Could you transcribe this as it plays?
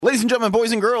Ladies and gentlemen,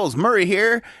 boys and girls, Murray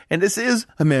here, and this is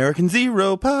American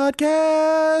Zero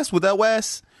Podcast without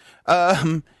Wes.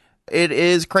 It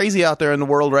is crazy out there in the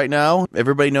world right now.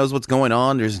 Everybody knows what's going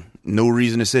on. There's no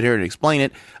reason to sit here and explain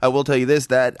it. I will tell you this,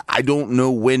 that I don't know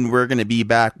when we're going to be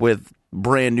back with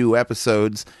brand new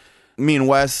episodes. Me and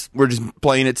Wes, we're just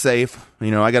playing it safe.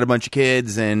 You know, I got a bunch of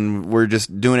kids, and we're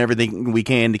just doing everything we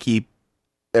can to keep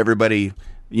everybody,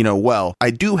 you know, well.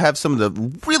 I do have some of the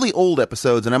really old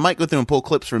episodes, and I might go through and pull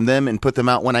clips from them and put them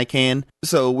out when I can.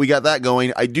 So we got that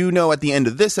going. I do know at the end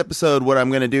of this episode, what I'm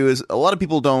going to do is, a lot of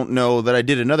people don't know that I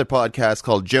did another podcast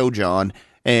called Joe John,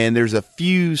 and there's a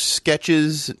few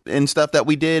sketches and stuff that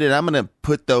we did, and I'm going to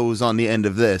put those on the end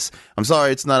of this. I'm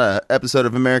sorry it's not an episode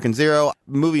of American Zero.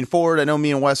 Moving forward, I know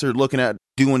me and Wes are looking at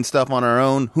doing stuff on our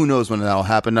own. Who knows when that'll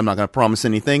happen? I'm not going to promise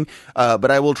anything,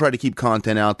 but I will try to keep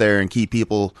content out there and keep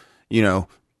people, you know,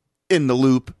 in the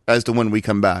loop as to when we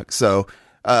come back. So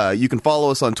you can follow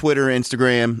us on Twitter,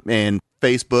 Instagram, and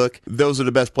Facebook. Those are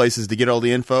the best places to get all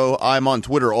the info. I'm on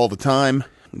Twitter all the time.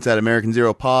 It's at American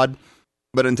Zero Pod.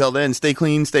 But until then, stay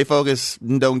clean, stay focused,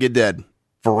 and don't get dead.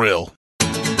 For real.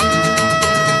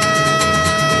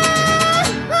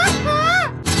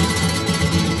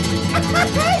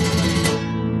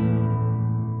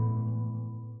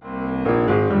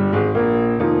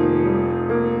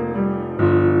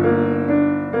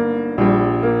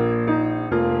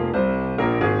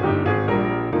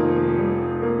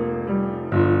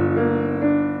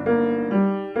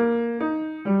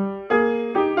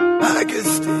 I could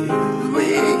stay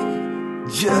awake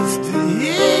just to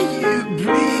hear you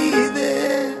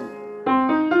breathing.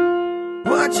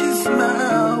 Watch you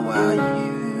smile while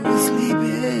you're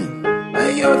sleeping,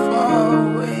 and you're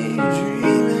far away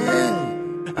dreaming.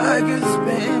 I could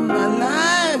spend my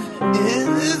life in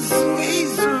this sweet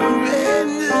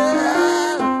surrender.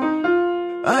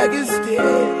 I could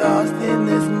stay lost in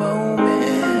this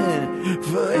moment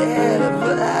forever.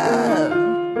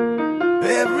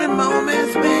 Every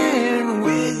moment spent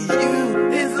with you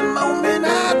is a moment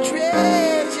I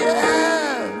treasure.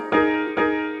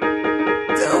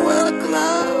 Don't wanna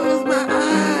close my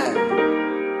eyes,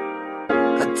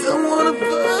 I don't wanna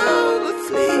fall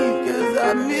asleep, 'cause I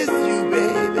miss you,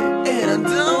 baby, and I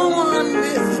don't wanna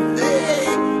miss a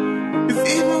thing. 'Cause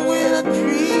even when I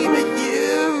dream of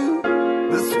you,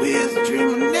 the sweetest dream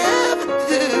I never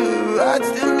do, I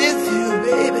still miss you,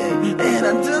 baby, and I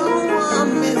don't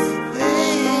wanna miss a thing.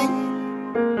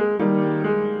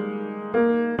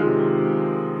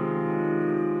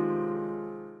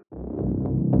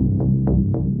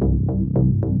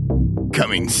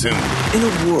 Coming soon. In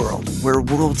a world where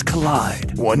worlds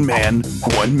collide. One man,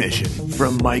 one mission.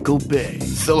 From Michael Bay.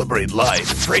 Celebrate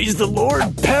life. Praise the Lord,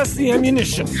 pass the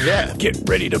ammunition. Yeah. Get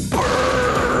ready to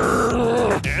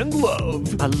burn and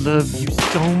love. I love you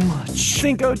so much.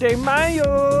 Cinco de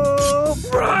Mayo.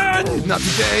 Run! Not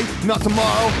today, not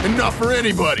tomorrow, and not for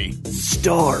anybody.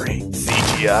 Starring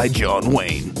CGI John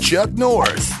Wayne, Chuck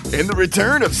Norris, and the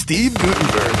return of Steve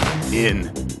Guttenberg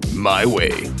in My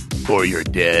Way, or You're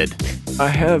Dead. I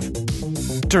have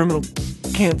terminal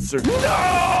cancer.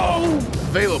 No!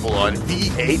 Available on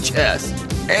VHS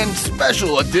and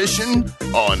special edition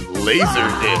on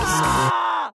Laserdisc.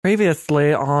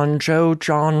 Previously on Joe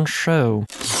John Show.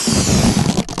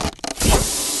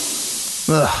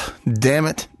 Ugh, damn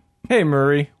it. Hey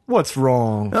Murray, what's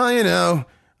wrong? Oh, you know,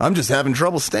 I'm just having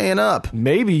trouble staying up.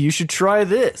 Maybe you should try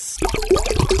this.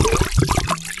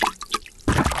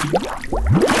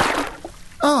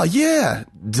 Oh, yeah,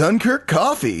 Dunkirk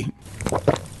coffee.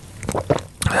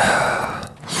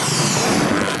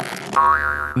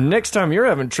 Next time you're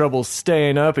having trouble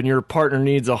staying up and your partner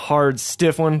needs a hard,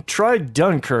 stiff one, try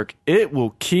Dunkirk. It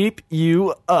will keep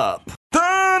you up.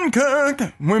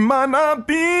 Dunkirk, we might not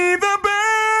be the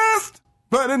best,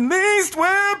 but at least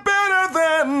we're better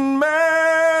than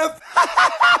meth.